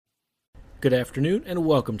Good afternoon, and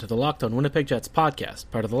welcome to the Locked On Winnipeg Jets podcast,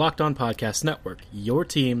 part of the Locked On Podcast Network, your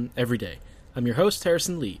team every day. I'm your host,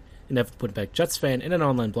 Harrison Lee, an avid Winnipeg Jets fan and an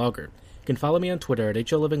online blogger. You can follow me on Twitter at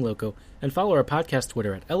HOLivingLoco and follow our podcast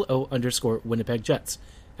Twitter at LO_Winnipeg Jets.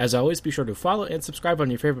 As always, be sure to follow and subscribe on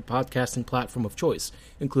your favorite podcasting platform of choice,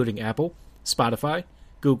 including Apple, Spotify,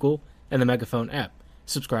 Google, and the Megaphone app.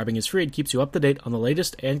 Subscribing is free and keeps you up to date on the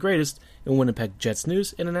latest and greatest in Winnipeg Jets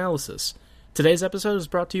news and analysis. Today's episode is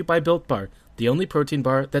brought to you by Built Bar, the only protein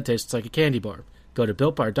bar that tastes like a candy bar. Go to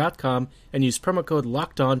BuiltBar.com and use promo code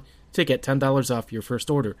LOCKEDON to get $10 off your first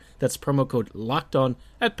order. That's promo code LOCKEDON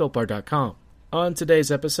at BuiltBar.com. On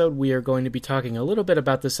today's episode, we are going to be talking a little bit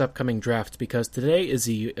about this upcoming draft because today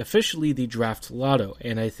is officially the draft lotto,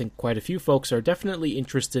 and I think quite a few folks are definitely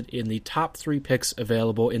interested in the top 3 picks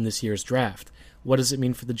available in this year's draft. What does it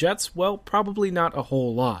mean for the Jets? Well, probably not a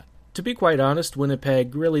whole lot. To be quite honest,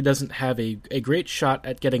 Winnipeg really doesn't have a great shot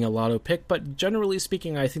at getting a lotto pick, but generally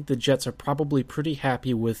speaking, I think the Jets are probably pretty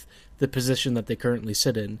happy with the position that they currently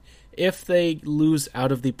sit in. If they lose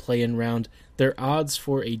out of the play-in round, their odds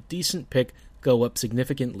for a decent pick go up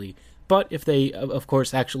significantly. But if they, of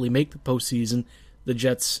course, actually make the postseason, the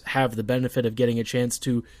Jets have the benefit of getting a chance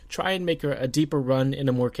to try and make a deeper run in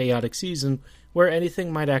a more chaotic season where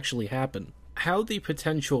anything might actually happen. How the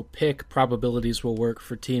potential pick probabilities will work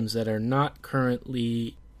for teams that are not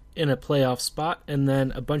currently in a playoff spot, and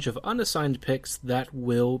then a bunch of unassigned picks that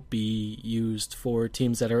will be used for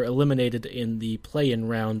teams that are eliminated in the play-in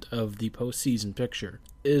round of the postseason picture,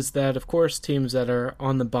 is that, of course, teams that are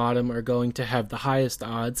on the bottom are going to have the highest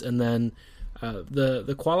odds, and then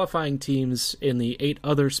the qualifying teams in the 8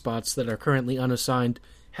 other spots that are currently unassigned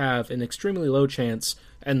have an extremely low chance,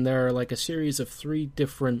 and there are like a series of 3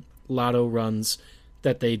 different lotto runs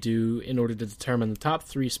that they do in order to determine the top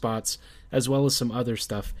 3 spots, as well as some other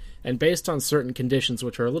stuff. And based on certain conditions,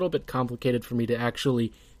 which are a little bit complicated for me to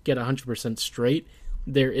actually get 100% straight,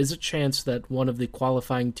 there is a chance that one of the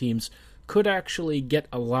qualifying teams could actually get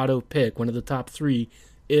a lotto pick, one of the top 3,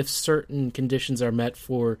 if certain conditions are met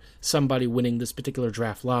for somebody winning this particular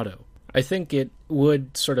draft lotto. I think it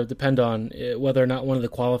would sort of depend on whether or not one of the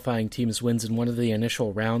qualifying teams wins in one of the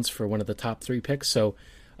initial rounds for one of the top 3 picks, so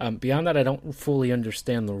beyond that, I don't fully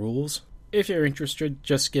understand the rules. If you're interested,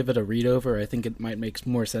 just give it a read over. I think it might make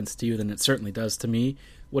more sense to you than it certainly does to me.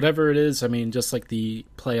 Whatever it is, I mean, just like the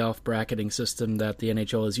playoff bracketing system that the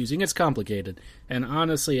NHL is using, it's complicated. And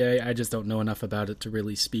honestly, I just don't know enough about it to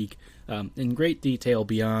really speak in great detail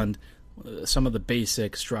beyond some of the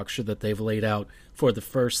basic structure that they've laid out for the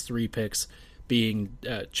first 3 picks being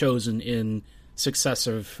chosen in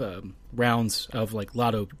successive rounds of like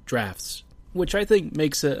lotto drafts, which I think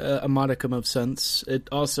makes a modicum of sense. It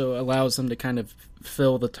also allows them to kind of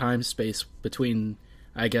fill the time space between,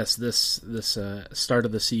 I guess, this start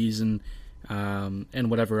of the season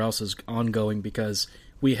and whatever else is ongoing, because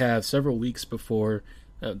we have several weeks before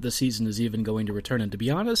the season is even going to return. And to be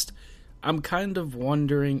honest, I'm kind of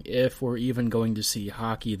wondering if we're even going to see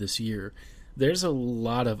hockey this year. There's a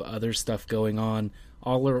lot of other stuff going on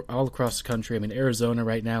all across the country. I mean, Arizona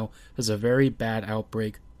right now has a very bad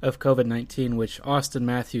outbreak of COVID-19, which Austin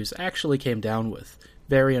Matthews actually came down with.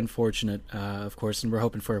 Very unfortunate, of course, and we're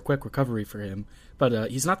hoping for a quick recovery for him. But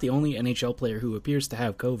he's not the only NHL player who appears to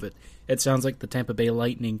have COVID. It sounds like the Tampa Bay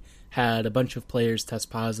Lightning had a bunch of players test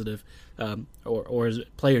positive, or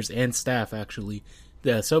players and staff, actually,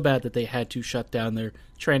 so bad that they had to shut down their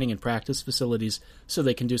training and practice facilities so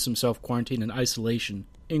they can do some self-quarantine and isolation.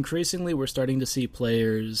 Increasingly, we're starting to see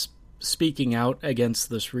players speaking out against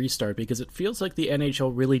this restart because it feels like the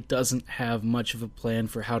NHL really doesn't have much of a plan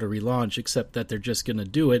for how to relaunch, except that they're just going to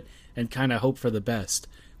do it and kind of hope for the best.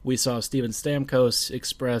 We saw Steven Stamkos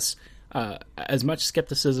express as much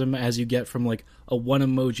skepticism as you get from like a 1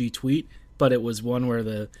 emoji tweet, but it was one where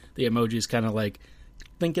the emoji is kind of like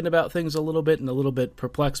thinking about things a little bit and a little bit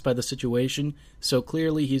perplexed by the situation. So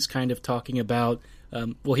clearly he's kind of talking about,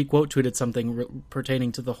 he quote tweeted something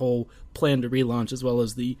pertaining to the whole plan to relaunch, as well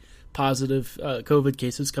as the positive COVID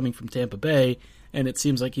cases coming from Tampa Bay, and it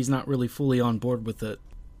seems like he's not really fully on board with it.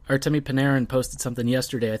 Artemi Panarin posted something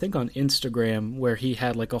yesterday, I think on Instagram, where he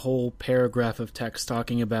had like a whole paragraph of text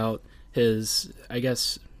talking about his, I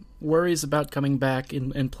guess, worries about coming back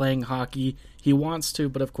and playing hockey. He wants to,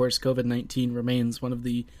 but of course COVID-19 remains one of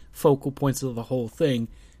the focal points of the whole thing,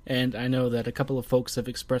 and I know that a couple of folks have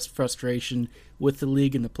expressed frustration with the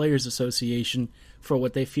league and the Players Association for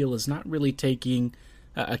what they feel is not really taking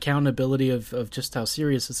accountability of just how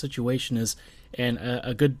serious the situation is and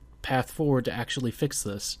a good path forward to actually fix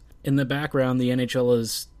this. In the background, the NHL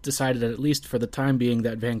has decided, at least for the time being,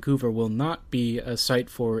 that Vancouver will not be a site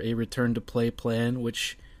for a return-to-play plan,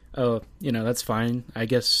 which oh, that's fine. I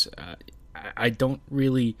guess I don't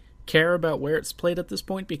really care about where it's played at this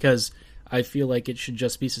point because I feel like it should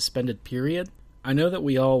just be suspended, period. I know that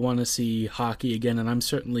we all want to see hockey again, and I'm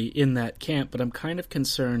certainly in that camp, but I'm kind of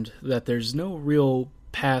concerned that there's no real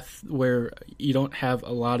path where you don't have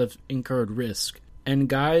a lot of incurred risk. And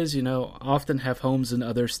guys, often have homes in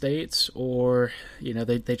other states, or,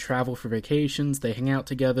 they travel for vacations, they hang out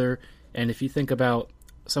together, and if you think about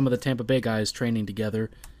some of the Tampa Bay guys training together,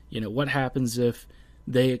 what happens if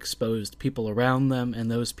they exposed people around them, and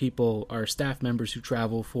those people are staff members who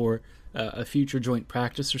travel for a future joint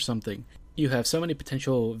practice or something? You have so many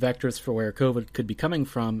potential vectors for where COVID could be coming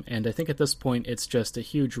from, and I think at this point it's just a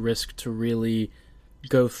huge risk to really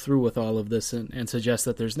go through with all of this and suggest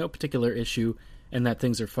that there's no particular issue and that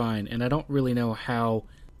things are fine. And I don't really know how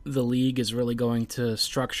the league is really going to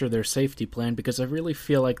structure their safety plan, because I really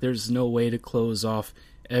feel like there's no way to close off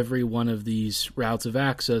every one of these routes of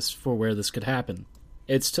access for where this could happen.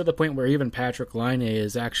 It's to the point where even Patrick Laine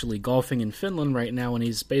is actually golfing in Finland right now, and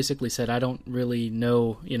he's basically said, I don't really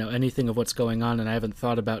know, anything of what's going on, and I haven't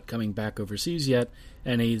thought about coming back overseas yet.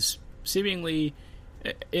 And he's seemingly,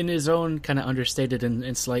 in his own kind of understated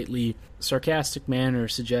and slightly sarcastic manner,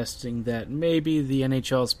 suggesting that maybe the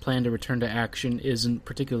NHL's plan to return to action isn't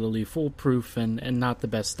particularly foolproof and not the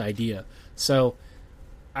best idea. So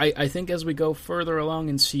I think as we go further along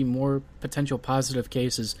and see more potential positive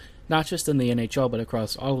cases, not just in the NHL, but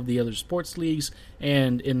across all of the other sports leagues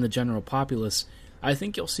and in the general populace, I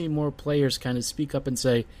think you'll see more players kind of speak up and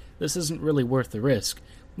say, this isn't really worth the risk.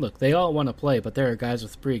 Look, they all want to play, but there are guys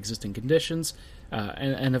with pre-existing conditions,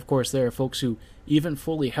 and of course there are folks who, even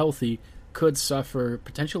fully healthy, could suffer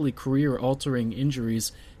potentially career-altering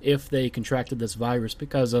injuries if they contracted this virus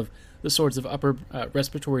because of the sorts of upper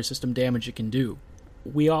respiratory system damage it can do.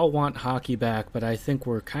 We all want hockey back, but I think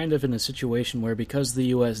we're kind of in a situation where, because the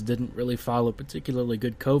U.S. didn't really follow particularly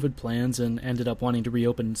good COVID plans and ended up wanting to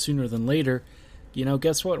reopen sooner than later,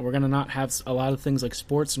 guess what? We're going to not have a lot of things like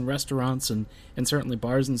sports and restaurants and certainly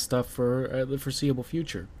bars and stuff for the foreseeable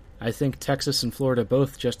future. I think Texas and Florida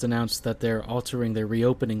both just announced that they're altering their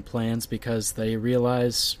reopening plans because they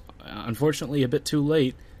realize, unfortunately a bit too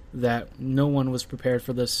late, that no one was prepared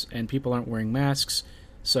for this and people aren't wearing masks,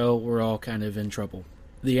 so we're all kind of in trouble.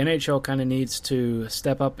 The NHL kind of needs to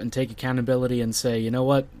step up and take accountability and say, you know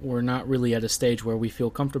what, we're not really at a stage where we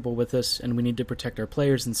feel comfortable with this, and we need to protect our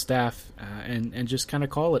players and staff, and just kind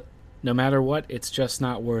of call it. No matter what, it's just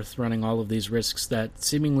not worth running all of these risks that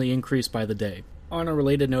seemingly increase by the day. On a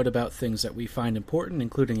related note about things that we find important,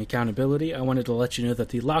 including accountability, I wanted to let you know that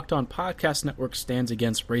the Locked On Podcast Network stands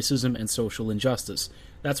against racism and social injustice.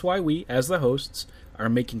 That's why we, as the hosts, are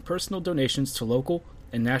making personal donations to local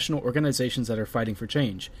and national organizations that are fighting for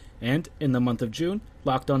change. And in the month of June,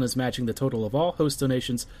 Locked On is matching the total of all host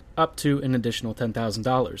donations up to an additional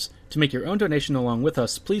 $10,000. To make your own donation along with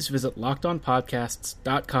us, please visit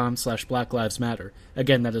LockedOnPodcasts.com/Black Lives Matter.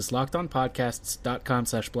 Again, that is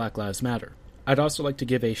LockedOnPodcasts.com/Black Lives Matter. I'd also like to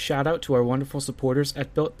give a shout out to our wonderful supporters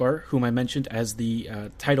at Built Bar, whom I mentioned as the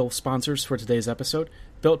title sponsors for today's episode.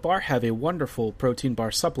 Built Bar have a wonderful protein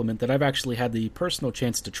bar supplement that I've actually had the personal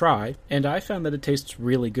chance to try, and I found that it tastes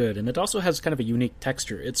really good, and it also has kind of a unique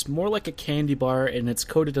texture. It's more like a candy bar, and it's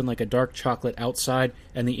coated in like a dark chocolate outside,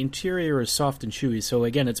 and the interior is soft and chewy, so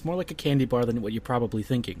again, it's more like a candy bar than what you're probably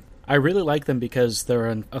thinking. I really like them because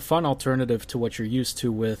they're a fun alternative to what you're used to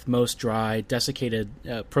with most dry, desiccated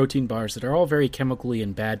protein bars that are all very chemically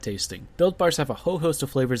and bad tasting. Built Bars have a whole host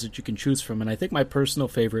of flavors that you can choose from, and I think my personal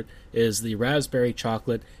favorite is the raspberry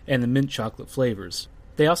chocolate and the mint chocolate flavors.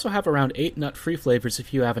 They also have around 8 nut-free flavors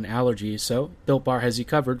if you have an allergy, so Built Bar has you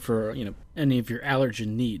covered for, any of your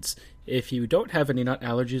allergen needs. If you don't have any nut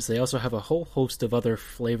allergies, they also have a whole host of other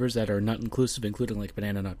flavors that are nut-inclusive, including like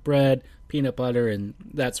banana nut bread, peanut butter, and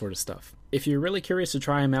that sort of stuff. If you're really curious to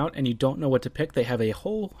try them out and you don't know what to pick, they have a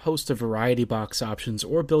whole host of variety box options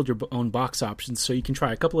or build your own box options, so you can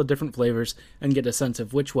try a couple of different flavors and get a sense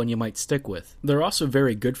of which one you might stick with. They're also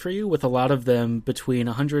very good for you, with a lot of them between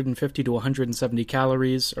 150 to 170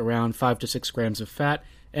 calories, around 5 to 6 grams of fat,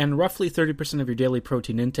 and roughly 30% of your daily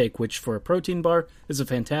protein intake, which for a protein bar is a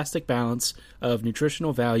fantastic balance of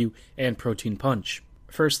nutritional value and protein punch.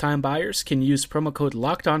 First-time buyers can use promo code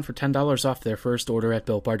LOCKEDON for $10 off their first order at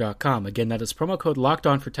BuiltBar.com. Again, that is promo code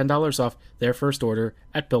LOCKEDON for $10 off their first order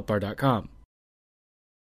at BuiltBar.com.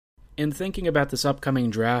 In thinking about this upcoming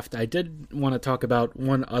draft, I did want to talk about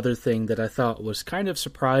one other thing that I thought was kind of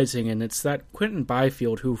surprising, and it's that Quinton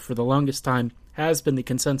Byfield, who for the longest time has been the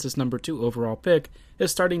consensus number 2 overall pick,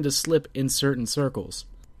 is starting to slip in certain circles.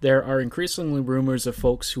 There are increasingly rumors of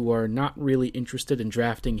folks who are not really interested in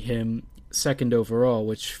drafting him second overall,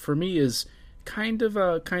 which for me is kind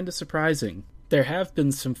of surprising. There have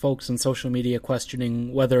been some folks on social media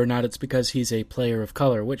questioning whether or not it's because he's a player of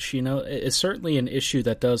color, which, is certainly an issue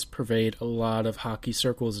that does pervade a lot of hockey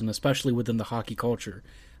circles, and especially within the hockey culture.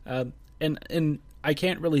 And I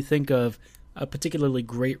can't really think of a particularly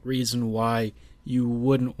great reason why you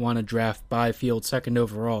wouldn't want to draft Byfield second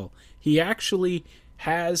overall. He actually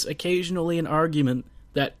has occasionally an argument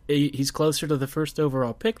that he's closer to the first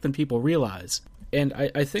overall pick than people realize. And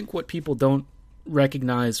I think what people don't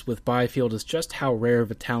recognize with Byfield is just how rare of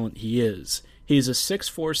a talent he is. He's a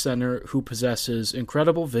 6'4" center who possesses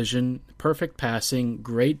incredible vision, perfect passing,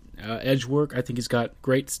 great edge work. I think he's got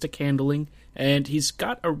great stick handling, and he's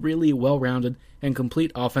got a really well-rounded and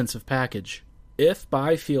complete offensive package. If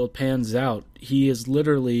Byfield pans out, he is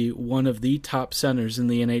literally one of the top centers in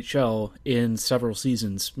the NHL in several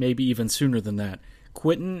seasons, maybe even sooner than that.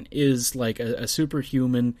 Quinton is like a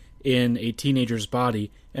superhuman in a teenager's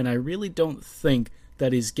body, and I really don't think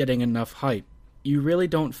that he's getting enough hype. You really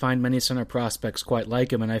don't find many center prospects quite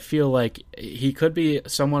like him, and I feel like he could be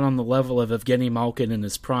someone on the level of Evgeny Malkin in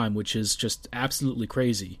his prime, which is just absolutely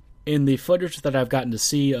crazy. In the footage that I've gotten to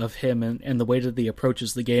see of him and the way that he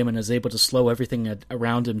approaches the game and is able to slow everything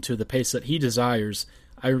around him to the pace that he desires,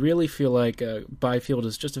 I really feel like Byfield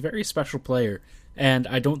is just a very special player, and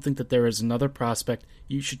I don't think that there is another prospect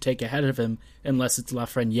you should take ahead of him unless it's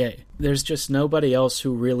Lafreniere. There's just nobody else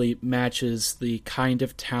who really matches the kind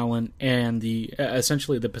of talent and the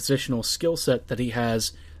essentially the positional skill set that he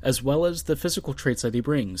has, as well as the physical traits that he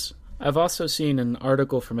brings. I've also seen an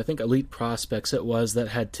article from, I think, Elite Prospects it was, that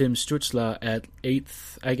had Tim Stützle at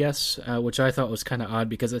 8th, I guess, which I thought was kind of odd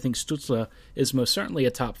because I think Stützle is most certainly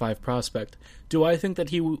a top 5 prospect. Do I think that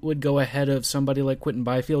he would go ahead of somebody like Quinton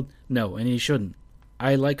Byfield? No, and he shouldn't.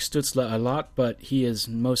 I like Stützle a lot, but he is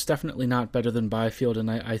most definitely not better than Byfield, and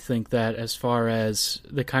I think that as far as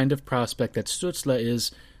the kind of prospect that Stützle is,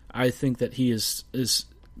 I think that he is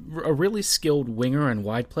a really skilled winger and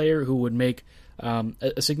wide player who would make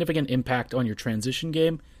a significant impact on your transition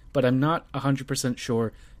game, but I'm not 100%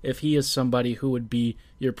 sure if he is somebody who would be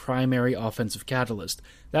your primary offensive catalyst.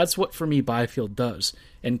 That's what, for me, Byfield does,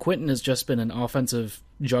 and Quinton has just been an offensive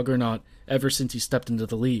juggernaut ever since he stepped into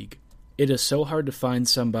the league. It is so hard to find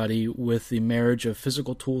somebody with the marriage of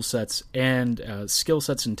physical tool sets and skill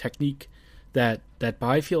sets and technique that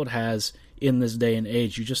Byfield has in this day and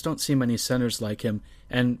age. You just don't see many centers like him,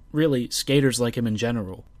 and really skaters like him in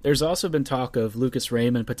general. There's also been talk of Lucas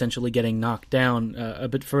Raymond potentially getting knocked down a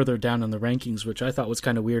bit further down in the rankings, which I thought was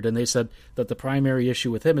kind of weird, and they said that the primary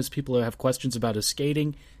issue with him is people who have questions about his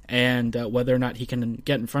skating and whether or not he can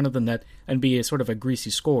get in front of the net and be a sort of a greasy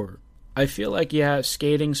scorer. I feel like,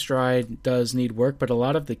 skating stride does need work, but a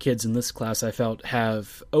lot of the kids in this class I felt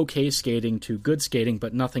have okay skating to good skating,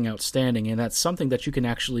 but nothing outstanding, and that's something that you can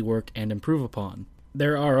actually work and improve upon.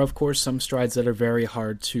 There are, of course, some strides that are very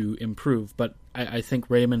hard to improve, but I think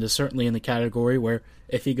Raymond is certainly in the category where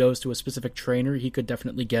if he goes to a specific trainer, he could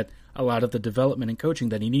definitely get a lot of the development and coaching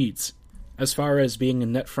that he needs. As far as being a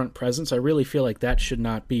net front presence, I really feel like that should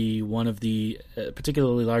not be one of the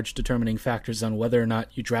particularly large determining factors on whether or not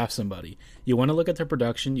you draft somebody. You want to look at their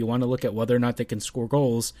production, you want to look at whether or not they can score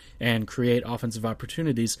goals and create offensive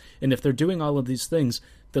opportunities, and if they're doing all of these things,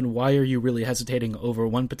 then why are you really hesitating over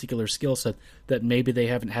one particular skill set that maybe they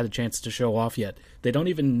haven't had a chance to show off yet? They don't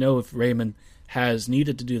even know if Raymond has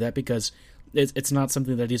needed to do that because it's not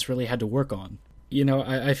something that he's really had to work on.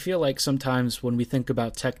 I feel like sometimes when we think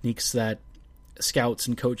about techniques that scouts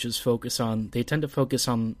and coaches focus on, they tend to focus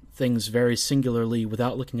on things very singularly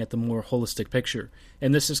without looking at the more holistic picture.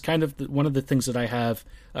 And this is kind of one of the things that I have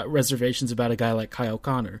reservations about a guy like Kyle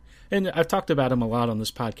Connor. And I've talked about him a lot on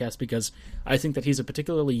this podcast because I think that he's a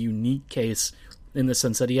particularly unique case in the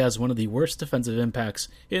sense that he has one of the worst defensive impacts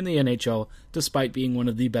in the NHL, despite being one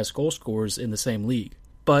of the best goal scorers in the same league.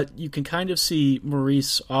 But you can kind of see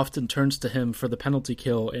Maurice often turns to him for the penalty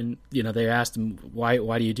kill, and they asked him, why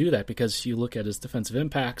do you do that? Because you look at his defensive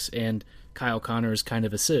impacts, and Kyle Connor is kind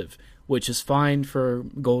of a sieve, which is fine for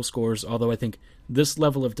goal scorers, although I think this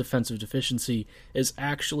level of defensive deficiency is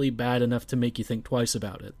actually bad enough to make you think twice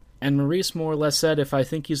about it. And Maurice more or less said, if I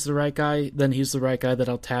think he's the right guy, then he's the right guy that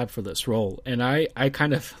I'll tab for this role. And I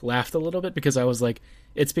kind of laughed a little bit because I was like,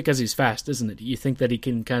 it's because he's fast, isn't it? You think that he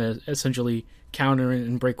can kind of essentially counter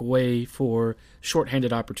and break away for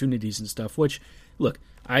shorthanded opportunities and stuff, which, look,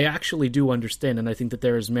 I actually do understand, and I think that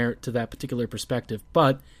there is merit to that particular perspective,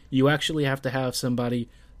 but you actually have to have somebody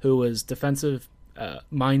who is defensive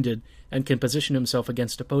minded and can position himself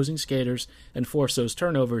against opposing skaters and force those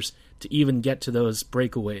turnovers to even get to those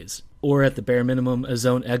breakaways. Or at the bare minimum, a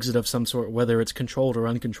zone exit of some sort, whether it's controlled or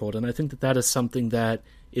uncontrolled. And I think that is something that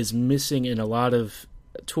is missing in a lot of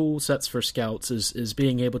tool sets for scouts, is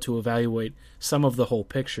being able to evaluate some of the whole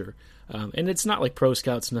picture. And it's not like pro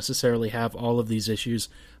scouts necessarily have all of these issues,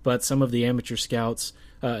 but some of the amateur scouts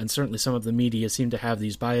and certainly some of the media seem to have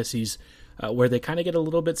these biases where they kind of get a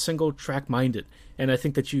little bit single-track minded. And I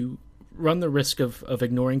think that you run the risk of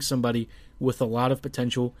ignoring somebody with a lot of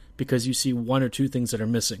potential because you see one or two things that are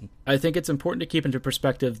missing. I think it's important to keep into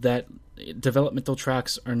perspective that developmental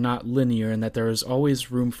tracks are not linear and that there is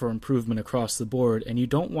always room for improvement across the board, and you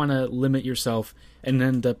don't want to limit yourself and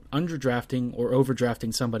end up underdrafting or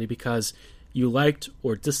overdrafting somebody because you liked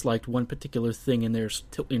or disliked one particular thing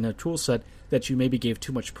in a tool set that you maybe gave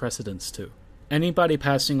too much precedence to. Anybody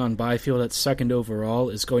passing on Byfield at second overall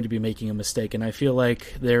is going to be making a mistake, and I feel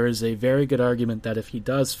like there is a very good argument that if he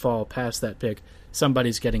does fall past that pick,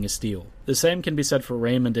 somebody's getting a steal. The same can be said for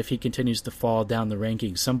Raymond if he continues to fall down the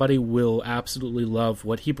rankings. Somebody will absolutely love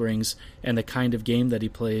what he brings and the kind of game that he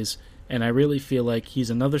plays, and I really feel like he's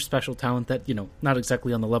another special talent that, not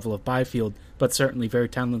exactly on the level of Byfield, but certainly very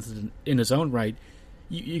talented in his own right.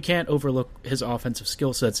 You can't overlook his offensive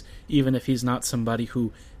skill sets, even if he's not somebody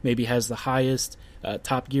who maybe has the highest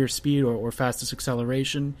top gear speed or fastest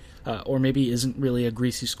acceleration, or maybe isn't really a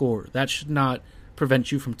greasy scorer. That should not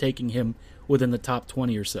prevent you from taking him within the top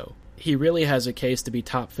 20 or so. He really has a case to be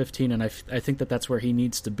top 15, and I think that that's where he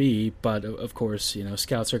needs to be, but of course,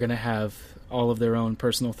 scouts are going to have all of their own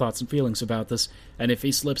personal thoughts and feelings about this, and if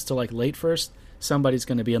he slips to late first, somebody's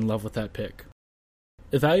going to be in love with that pick.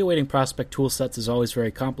 Evaluating prospect tool sets is always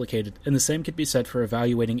very complicated, and the same could be said for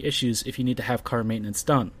evaluating issues if you need to have car maintenance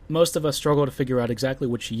done. Most of us struggle to figure out exactly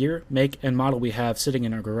which year, make, and model we have sitting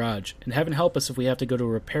in our garage, and heaven help us if we have to go to a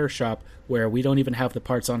repair shop where we don't even have the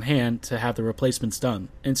parts on hand to have the replacements done.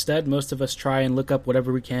 Instead, most of us try and look up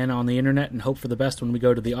whatever we can on the internet and hope for the best when we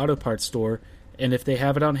go to the auto parts store, and if they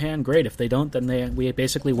have it on hand, great. If they don't, then we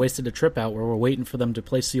basically wasted a trip out where we're waiting for them to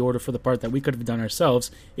place the order for the part that we could have done ourselves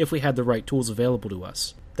if we had the right tools available to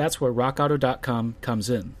us. That's where RockAuto.com comes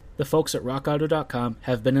in. The folks at RockAuto.com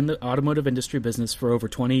have been in the automotive industry business for over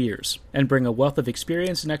 20 years and bring a wealth of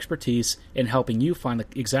experience and expertise in helping you find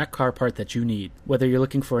the exact car part that you need. Whether you're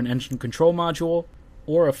looking for an engine control module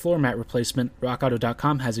or a floor mat replacement,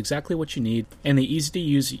 RockAuto.com has exactly what you need, and the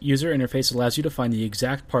easy-to-use user interface allows you to find the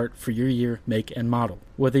exact part for your year, make, and model.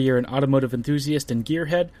 Whether you're an automotive enthusiast and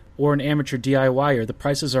gearhead or an amateur DIYer, the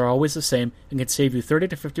prices are always the same and can save you 30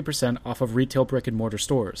 to 50% off of retail brick-and-mortar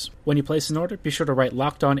stores. When you place an order, be sure to write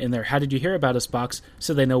Locked On in their How Did You Hear About Us box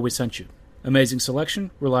so they know we sent you. Amazing selection,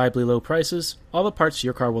 reliably low prices, all the parts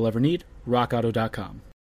your car will ever need, RockAuto.com.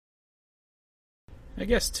 I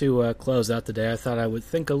guess to close out the day, I thought I would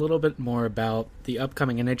think a little bit more about the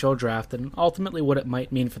upcoming NHL draft and ultimately what it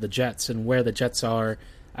might mean for the Jets and where the Jets are,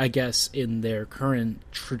 I guess, in their current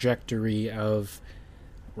trajectory of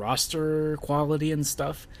roster quality and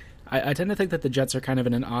stuff. I tend to think that the Jets are kind of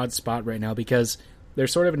in an odd spot right now because they're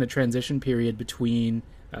sort of in a transition period between,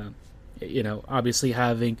 obviously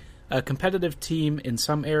having a competitive team in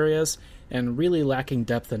some areas and really lacking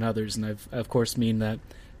depth in others. And I, of course, mean that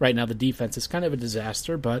right now the defense is kind of a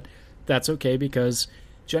disaster, but that's okay because,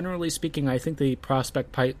 generally speaking, I think the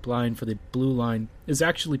prospect pipeline for the blue line is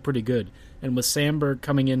actually pretty good. And with Sandberg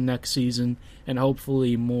coming in next season and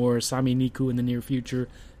hopefully more Sami Niku in the near future,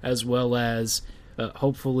 as well as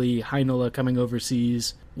hopefully Heinola coming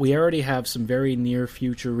overseas, we already have some very near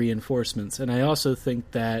future reinforcements. And I also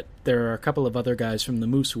think that there are a couple of other guys from the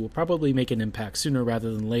Moose who will probably make an impact sooner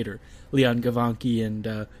rather than later. Leon Gavanki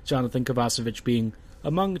and Jonathan Kovacevic being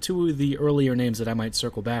among two of the earlier names that I might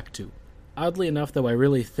circle back to. Oddly enough, though, I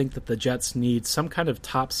really think that the Jets need some kind of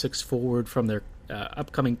top six forward from their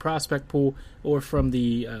upcoming prospect pool or from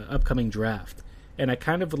the upcoming draft. And I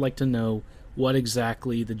kind of would like to know what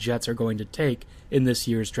exactly the Jets are going to take in this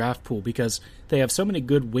year's draft pool because they have so many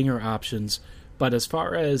good winger options. But as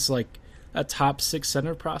far as like a top six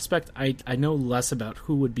center prospect, I know less about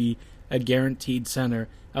who would be a guaranteed center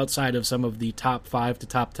outside of some of the top 5 to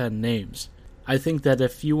top 10 names. I think that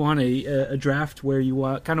if you want a draft where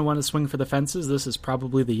you kind of want to swing for the fences, this is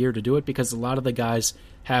probably the year to do it because a lot of the guys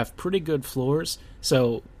have pretty good floors.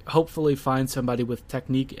 So hopefully find somebody with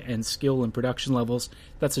technique and skill and production levels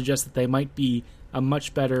that suggest that they might be a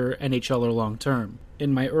much better NHLer long term.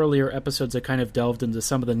 In my earlier episodes, I kind of delved into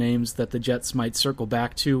some of the names that the Jets might circle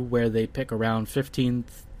back to where they pick around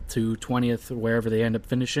 15th to 20th or wherever they end up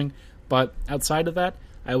finishing. But outside of that,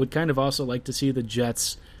 I would kind of also like to see the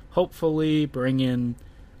Jets hopefully bring in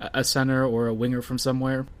a center or a winger from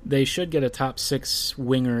somewhere, they should get a top 6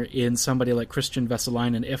 winger in somebody like Christian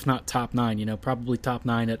Vesalainen, if not top 9, probably top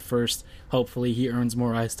 9 at first. Hopefully he earns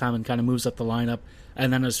more ice time and kind of moves up the lineup.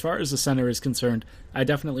 And then as far as the center is concerned, I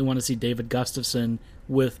definitely want to see David Gustafsson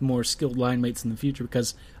with more skilled line mates in the future,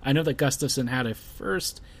 because I know that Gustafsson had a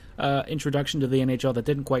first introduction to the NHL that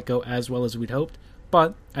didn't quite go as well as we'd hoped,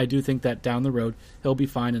 but I do think that down the road he'll be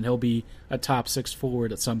fine and he'll be a top 6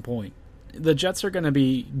 forward at some point. The Jets are going to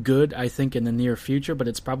be good, I think, in the near future, but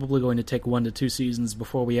it's probably going to take 1 to 2 seasons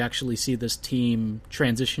before we actually see this team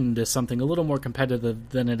transition to something a little more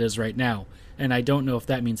competitive than it is right now. And I don't know if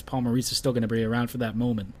that means Paul Maurice is still going to be around for that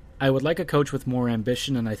moment. I would like a coach with more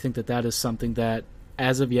ambition, and I think that that is something that,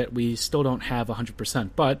 as of yet, we still don't have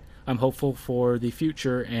 100%. But I'm hopeful for the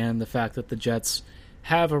future and the fact that the Jets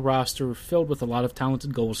have a roster filled with a lot of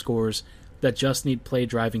talented goal scorers that just need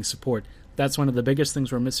play-driving support. That's one of the biggest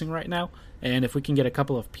things we're missing right now, and if we can get a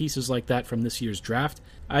couple of pieces like that from this year's draft,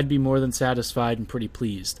 I'd be more than satisfied and pretty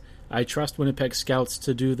pleased. I trust Winnipeg scouts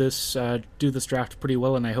to do this draft pretty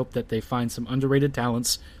well, and I hope that they find some underrated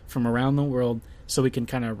talents from around the world so we can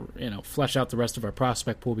kind of flesh out the rest of our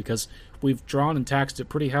prospect pool, because we've drawn and taxed it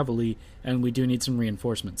pretty heavily, and we do need some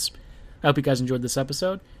reinforcements. I hope you guys enjoyed this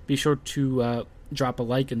episode. Be sure to drop a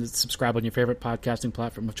like and subscribe on your favorite podcasting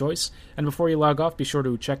platform of choice. And before you log off, be sure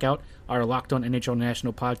to check out our Locked On NHL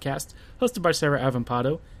National podcast, hosted by Sarah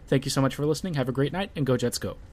Avampado. Thank you so much for listening. Have a great night, and go Jets go.